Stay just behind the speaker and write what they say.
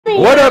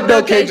up,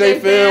 though,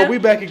 KJ fam? We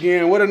back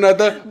again with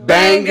another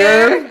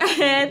banger.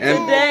 And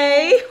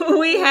today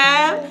we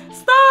have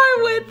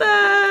Star with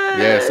us.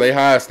 Yeah, say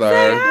hi, Star.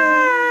 Say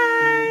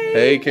hi.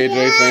 Hey,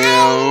 KJ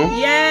fam.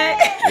 Yeah.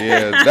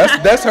 Yeah,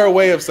 that's her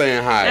way of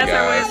saying hi, That's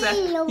guys. her way of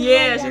saying,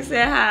 yeah, she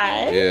said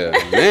hi. Yeah,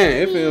 man,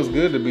 it feels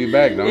good to be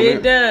back, don't it?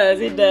 It does,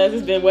 it does.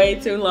 It's been way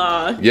too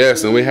long.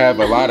 Yes, and we have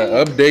a lot of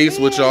updates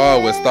with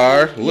y'all with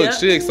Star. Look, Yep.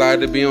 she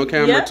excited to be on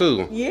camera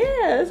too.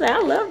 Yes, I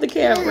love the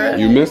camera.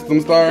 You missed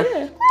them, Star?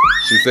 Yeah.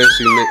 She said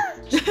she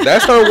missed.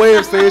 That's her way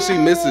of saying she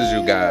misses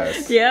you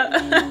guys. Yep.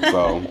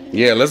 So,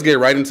 yeah, let's get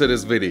right into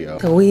this video.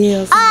 The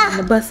wheels on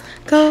the bus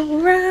go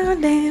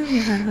round and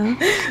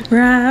round,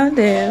 round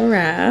and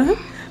round,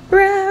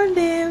 round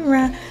and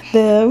round.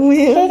 The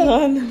wheels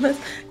on the bus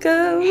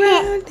go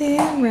round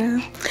and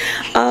round,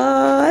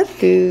 all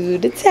through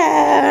the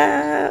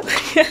town.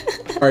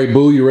 All right,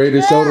 Boo, you ready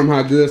to show them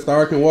how good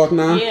Star can walk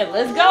now? Yeah,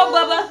 let's go,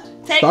 Bubba.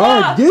 Take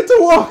Star, off. get to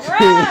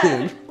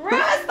walking.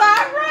 Run,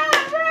 Star, run.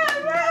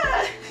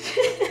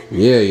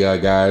 Yeah, yeah,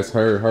 guys,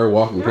 her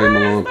walking came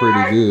along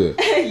pretty good.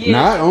 Yeah.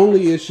 Not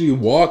only is she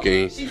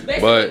walking,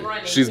 but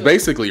running she's too.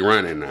 basically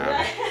running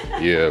now.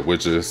 Yeah,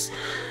 which is,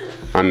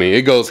 I mean,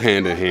 it goes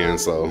hand in hand,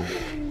 so.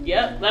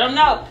 Yep, let them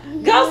know.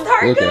 Go,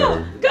 Star, Look go. at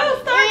her. Go,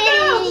 Star,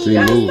 go. She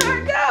Go, moving.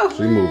 Star, go.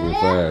 She moving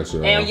fast,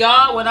 y'all. And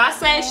y'all, when I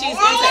say she's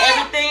into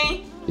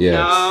everything, Yes.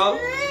 no,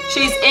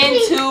 she's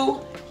into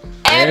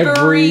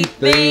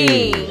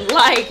everything.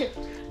 Like,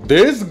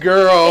 This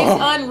girl.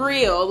 it's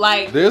unreal.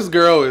 Like, This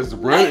girl is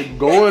running,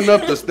 going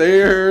up the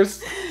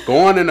stairs,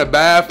 going in the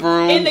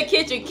bathroom. in the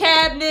kitchen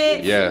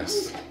cabinet.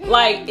 Yes.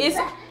 Like, it's,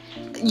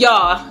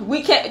 y'all,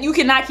 you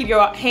cannot keep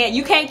your hand,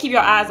 you can't keep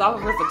your eyes off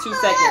of her for 2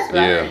 seconds.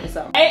 Yeah.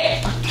 So,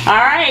 hey, all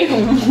right,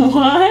 1,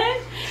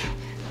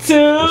 2,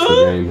 That's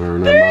the game her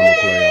and her mama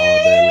play all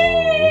day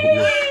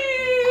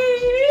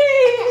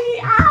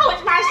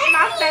Ouch, my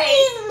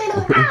face.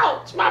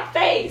 Ouch, my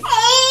face.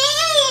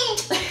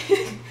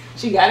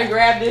 She gotta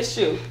grab this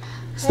shoe. long.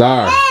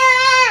 Star.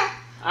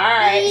 All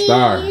right.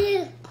 Star.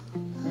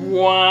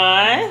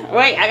 1.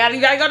 Wait,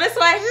 you gotta go this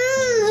way.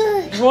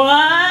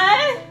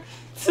 1,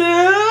 2, 3.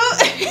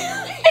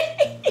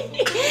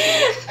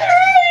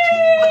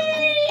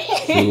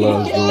 She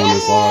loves doing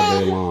this all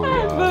day long,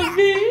 y'all.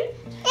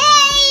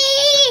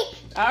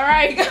 All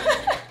right.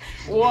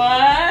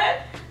 1,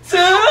 2,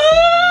 3.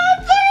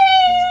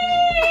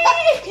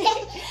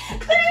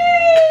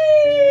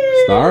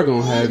 Star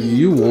gonna have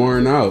you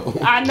worn out.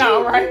 I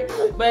know, right?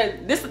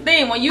 But this is the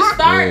thing. When you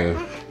start, Yeah.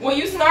 when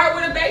you start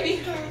with a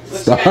baby,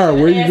 Star,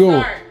 where you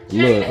going?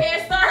 Look.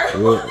 Head start.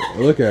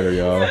 Look at her,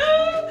 y'all. 2,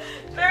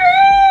 3.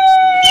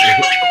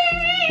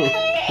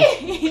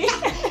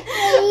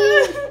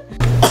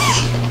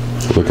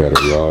 Look at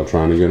her, y'all.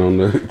 Trying to get on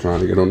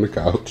the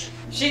couch.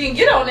 She can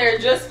get on there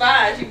just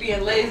fine. She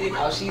being lazy.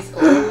 No, she's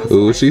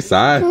Ooh, she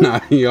side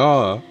eyeing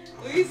y'all.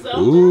 We so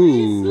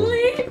Ooh.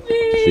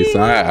 sleepy. She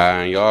side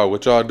eyeing y'all.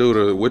 What y'all do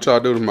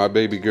to my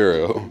baby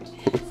girl?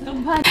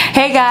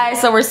 Hey guys,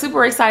 so we're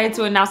super excited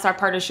to announce our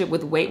partnership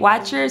with Weight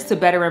Watchers to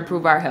better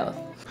improve our health.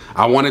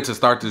 I wanted to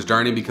start this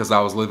journey because I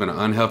was living an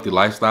unhealthy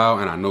lifestyle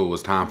and I knew it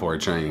was time for a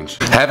change.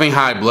 Having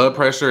high blood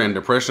pressure and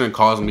depression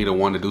caused me to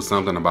want to do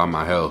something about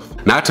my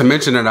health. Not to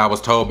mention that I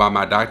was told by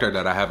my doctor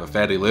that I have a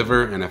fatty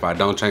liver and if I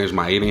don't change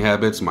my eating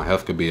habits, my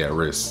health could be at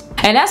risk.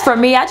 And as for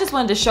me, I just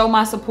wanted to show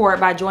my support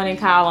by joining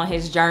Kyle on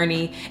his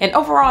journey and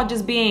overall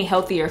just being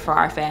healthier for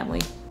our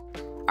family.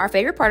 Our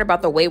favorite part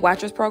about the Weight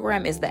Watchers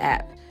program is the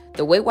app.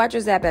 The Weight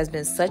Watchers app has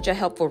been such a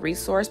helpful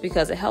resource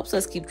because it helps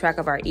us keep track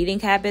of our eating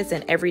habits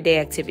and everyday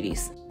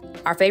activities.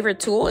 Our favorite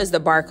tool is the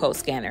barcode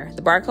scanner.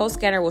 The barcode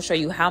scanner will show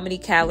you how many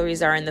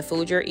calories are in the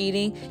food you're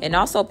eating and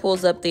also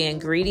pulls up the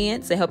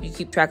ingredients to help you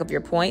keep track of your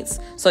points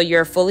so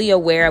you're fully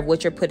aware of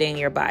what you're putting in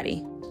your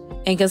body.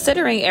 And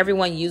considering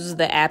everyone uses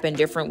the app in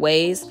different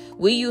ways,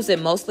 we use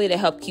it mostly to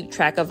help keep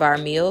track of our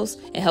meals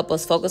and help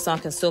us focus on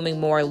consuming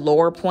more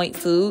lower point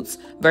foods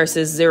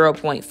versus 0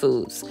 point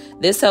foods.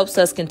 This helps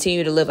us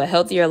continue to live a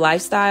healthier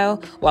lifestyle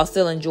while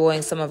still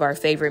enjoying some of our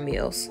favorite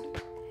meals.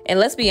 And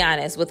let's be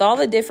honest, with all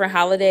the different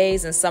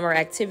holidays and summer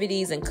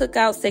activities and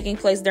cookouts taking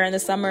place during the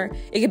summer,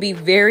 it can be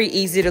very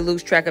easy to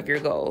lose track of your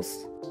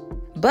goals.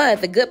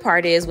 But the good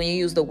part is when you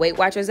use the Weight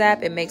Watchers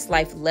app, it makes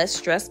life less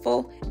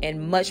stressful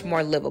and much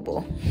more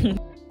livable.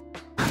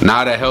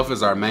 Now that health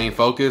is our main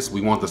focus,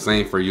 we want the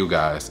same for you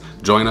guys.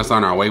 Join us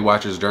on our Weight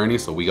Watchers journey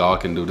so we all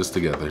can do this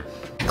together.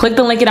 Click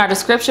the link in our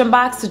description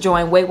box to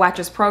join Weight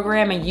Watchers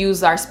program and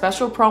use our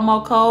special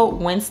promo code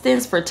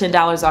Winstons for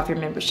 $10 off your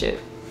membership.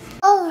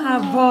 Oh, a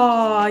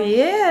ball.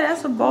 Yeah,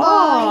 that's a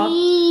ball.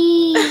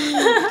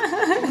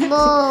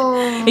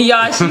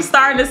 Y'all, she's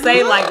starting to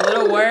say like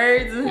little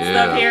words and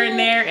stuff here and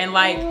there. And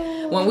like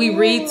when we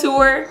read to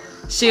her,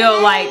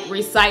 she'll like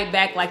recite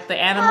back like the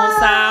animal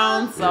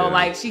sounds. So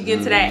like she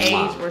gets to that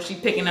age where she's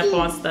picking up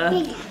on stuff.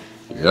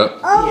 Yep.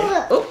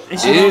 Yeah. Oop, and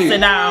she won't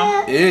sit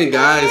down. And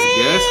guys,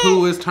 guess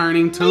who is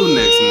turning 2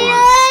 next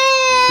month?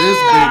 This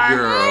big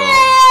girl.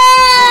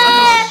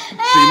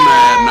 She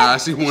mad now.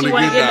 She wanna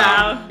get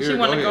down. She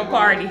wanna go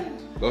party.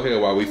 Go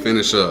ahead while we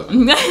finish up.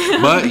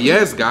 But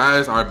yes,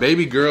 guys, our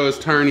baby girl is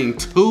turning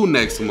 2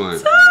 next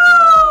month. 2, y'all,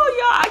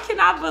 I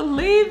cannot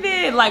believe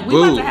it. Like, we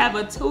about to have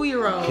a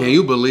 2-year-old. Can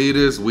you believe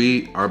this?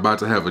 We are about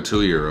to have a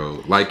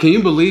 2-year-old. Like, can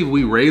you believe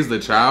we raised a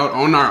child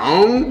on our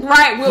own?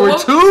 Right. For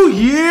 2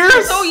 years?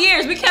 For 2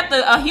 years. We kept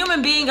a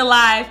human being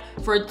alive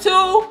for 2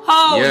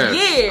 whole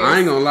years. I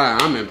ain't gonna lie,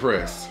 I'm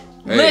impressed.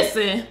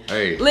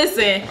 Hey,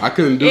 listen. I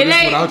couldn't do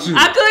this without you.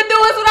 I couldn't do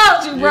it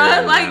without you, bro. Yeah,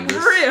 like, for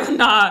real,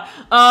 nah.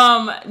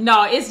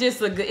 No, it's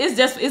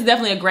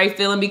definitely a great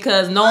feeling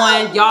because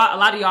knowing y'all, a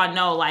lot of y'all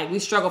know, like, we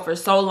struggled for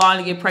so long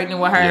to get pregnant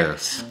with her.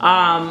 Yes.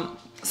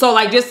 So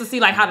like just to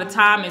see like how the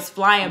time is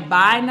flying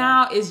by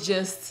now is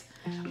just.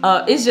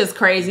 It's just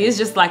crazy. It's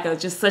just like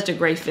just such a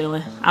great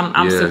feeling.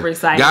 I'm super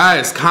excited.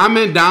 Guys,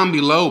 comment down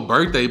below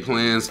birthday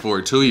plans for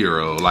a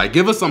 2-year-old. Like,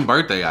 give us some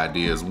birthday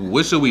ideas.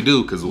 What should we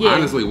do? Because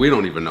honestly, we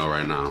don't even know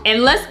right now.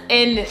 And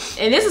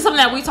this is something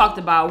that we talked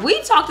about.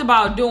 We talked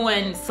about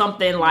doing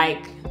something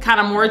like kind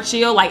of more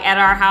chill, like at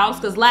our house.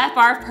 Because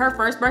her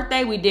first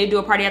birthday, we did do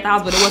a party at the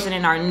house, but it wasn't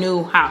in our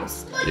new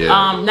house.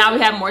 Yeah. Now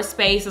we have more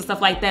space and stuff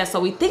like that. So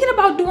we thinking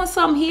about doing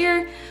something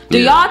here. Do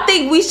y'all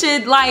think we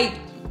should like?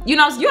 You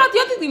know, you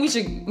think we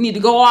need to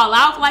go all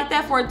out like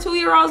that for a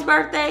 2-year-old's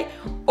birthday?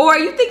 Or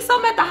you think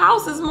something at the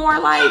house is more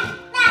like,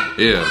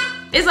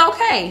 it's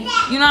okay.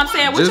 You know what I'm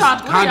saying? What y'all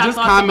thoughts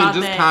about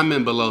that?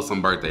 Comment below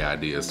some birthday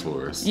ideas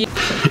for us. Yeah.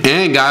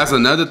 And guys,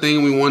 another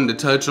thing we wanted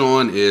to touch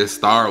on is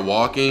start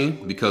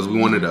walking, because we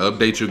wanted to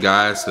update you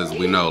guys, because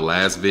we know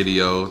last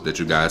video that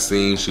you guys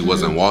seen, she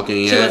wasn't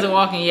walking yet. She wasn't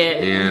walking yet.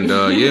 And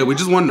yeah, we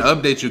just wanted to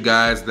update you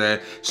guys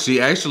that she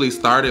actually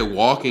started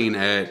walking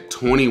at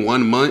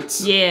 21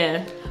 months.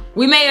 Yeah.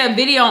 We made a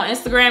video on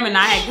Instagram and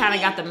I had kind of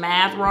got the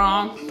math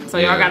wrong. So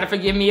y'all gotta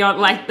forgive me,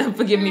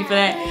 forgive me for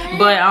that.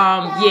 But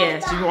yeah,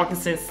 she's been walking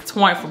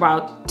for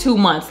about 2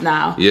 months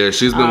now. Yeah,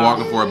 she's been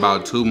walking for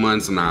about 2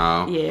 months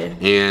now. Yeah.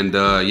 And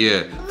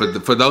yeah,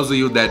 for those of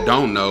you that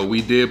don't know,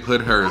 we did put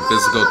her in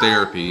physical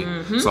therapy.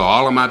 So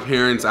all of my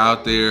parents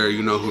out there,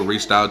 you know, who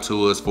reached out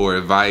to us for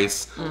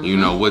advice, you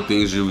know, what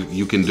things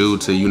you can do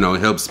to, you know,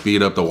 help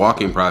speed up the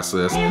walking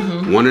process.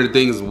 One of the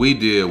things we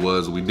did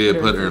was we did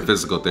put her in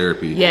physical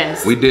therapy.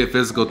 Yes. We did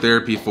physical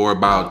therapy for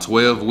about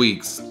 12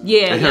 weeks.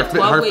 Yeah, and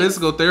her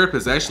physical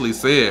therapist actually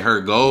said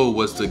her goal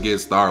was to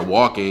start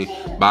walking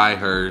by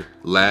her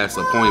last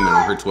appointment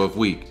on her 12th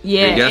week.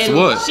 Yeah, and guess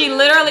what? She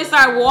literally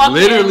started walking.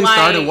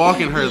 Started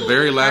walking her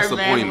very last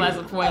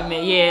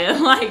appointment. Yeah,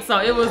 like so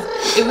it was.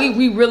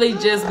 We really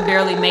just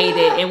barely made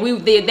it,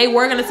 and they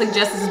were gonna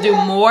suggest us to do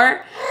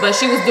more, but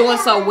she was doing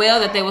so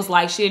well that they was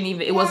like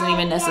it wasn't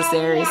even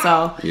necessary.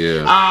 So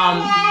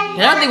yeah.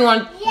 Another thing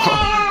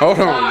hold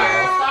on,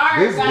 y'all.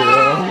 This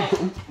girl.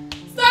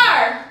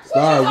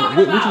 Star, what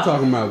you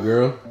talking about,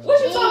 girl? What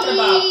you talking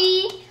about?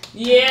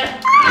 Yeah.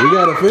 We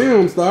gotta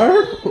film,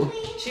 Star.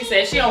 She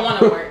said she don't want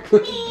to work.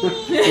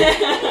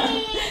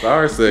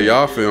 Star said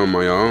y'all film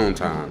on your own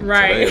time.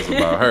 Right. Today is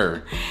about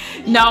her.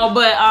 No,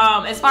 but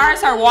as far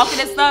as her walking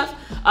and stuff,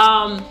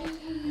 I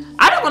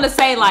just want to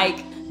say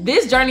like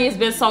this journey has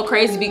been so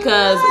crazy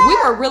because we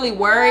were really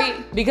worried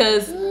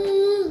because,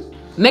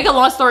 make a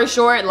long story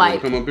short,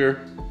 like, come up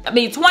here. I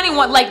mean,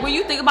 21, like when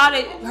you think about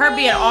it, her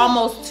being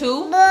almost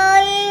 2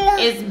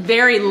 is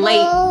very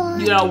late,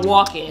 you know,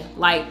 walking.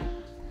 Like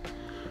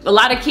a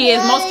lot of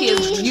kids, most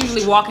kids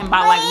usually walking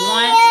by like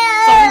 1.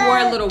 So we were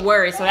a little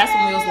worried. So that's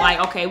when we was like,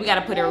 okay, we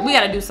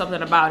gotta do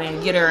something about it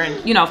and get her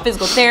in, you know,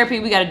 physical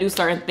therapy. We gotta do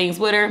certain things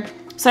with her.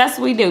 So that's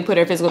what we did. We put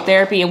her in physical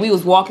therapy and we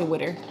was walking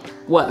with her.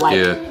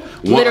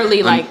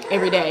 Literally like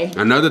every day.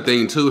 Another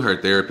thing too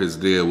her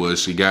therapist did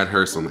was she got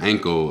her some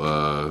ankle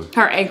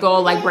her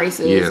ankle like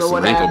braces or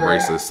whatever. Ankle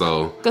braces,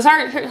 so because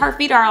her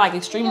feet are like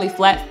extremely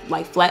flat,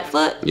 like flat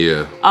foot.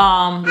 Yeah.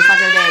 Just like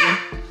her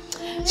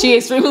daddy. She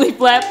extremely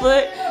flat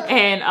foot,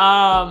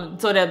 and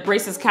so the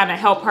braces kind of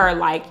help her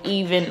like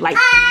even like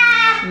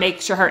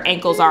make sure her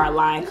ankles are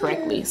aligned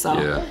correctly. So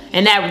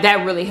and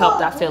that really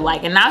helped, I feel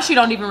like. And now she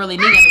don't even really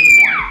need them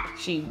anymore.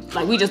 She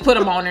like we just put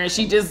them on her and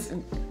she just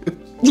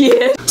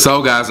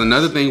So guys,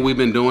 another thing we've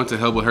been doing to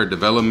help with her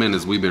development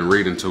is we've been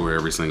reading to her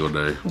every single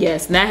day.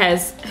 Yes, and that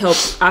has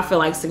helped, I feel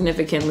like,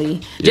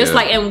 significantly. Just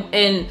like,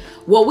 and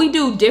what we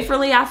do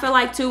differently, I feel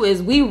like too,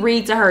 is we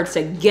read to her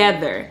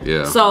together.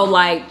 Yeah. So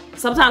like,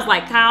 sometimes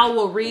like Kyle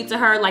will read to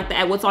her like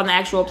what's on the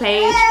actual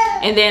page,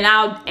 and then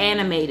I'll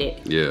animate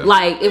it. Yeah.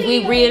 Like if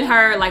we read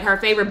her, like her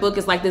favorite book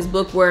is like this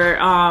book where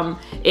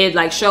it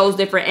like shows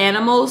different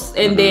animals,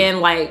 and then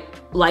like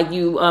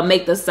you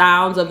make the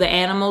sounds of the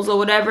animals or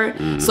whatever.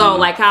 So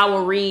like I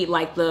will read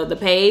like the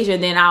page,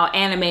 and then I'll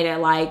animate it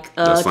like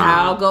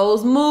Kyle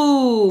goes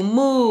moo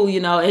moo, you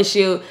know, and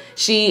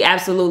she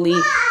absolutely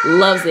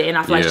loves it, and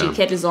I feel like she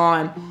catches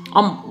on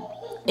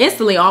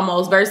instantly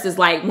almost, versus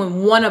like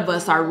when one of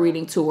us are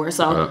reading to her.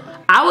 So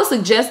I would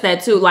suggest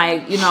that too,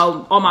 like, you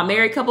know, on my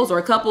married couples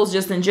or couples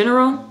just in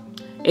general,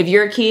 if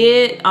your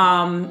kid,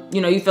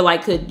 you know, you feel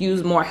like could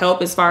use more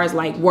help as far as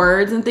like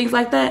words and things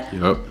like that,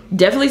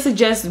 definitely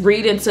suggest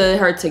reading to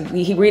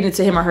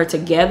him or her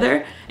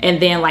together,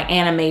 and then like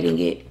animating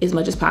it as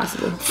much as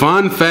possible.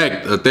 Fun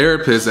fact, a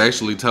therapist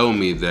actually told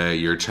me that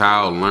your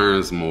child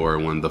learns more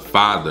when the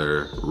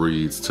father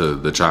reads to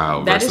the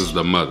child versus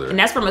the mother. And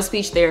that's from a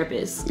speech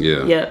therapist.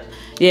 Yeah. Yep.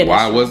 Yeah.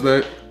 Why was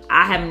that?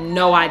 I have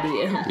no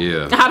idea.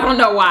 Yeah. I don't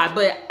know why,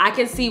 but I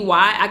can see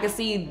why. I can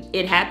see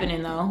it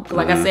happening though.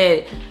 Like I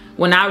said,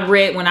 when I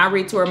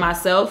read to her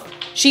myself,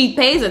 she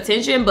pays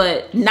attention,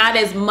 but not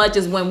as much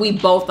as when we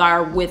both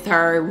are with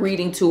her,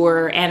 reading to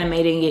her,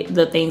 animating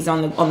the things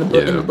on the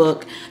book in the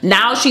book.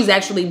 Now she's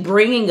actually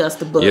bringing us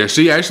the book. Yeah,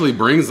 she actually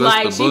brings us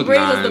the book. She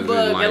brings us the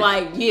book and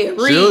like, yeah,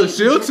 read.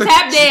 She'll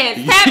tap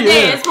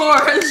dance for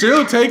us.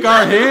 She'll take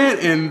our hand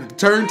and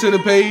turn to the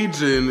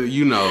page, and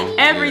you know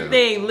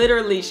everything.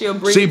 Literally, she'll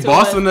bring. She's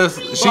bossing us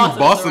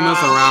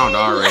around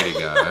already,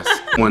 guys.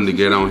 Wanted to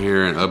get on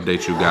here and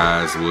update you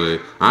guys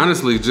with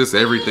honestly just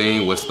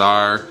everything with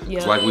Star.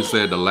 It's like we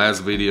said the last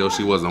video,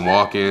 she wasn't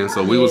walking,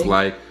 so we was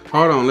like,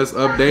 hold on, let's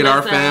update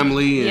our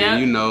family and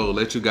you know,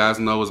 let you guys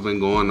know what's been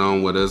going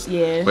on with us.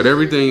 But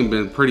everything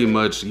been pretty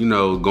much, you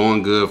know,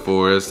 going good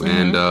for us.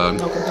 And no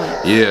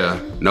complaints. Yeah,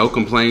 no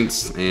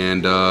complaints.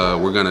 And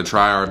we're gonna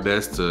try our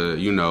best to,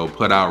 you know,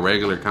 put out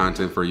regular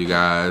content for you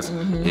guys.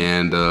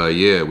 And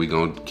yeah, we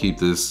gonna keep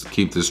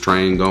this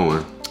train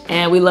going.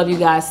 And we love you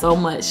guys so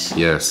much.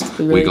 Yes.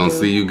 We're going to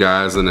see you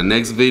guys in the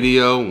next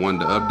video.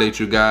 Wanted to update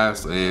you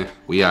guys. And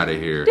we out of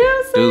here.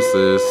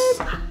 Deuces.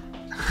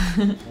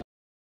 Deuces.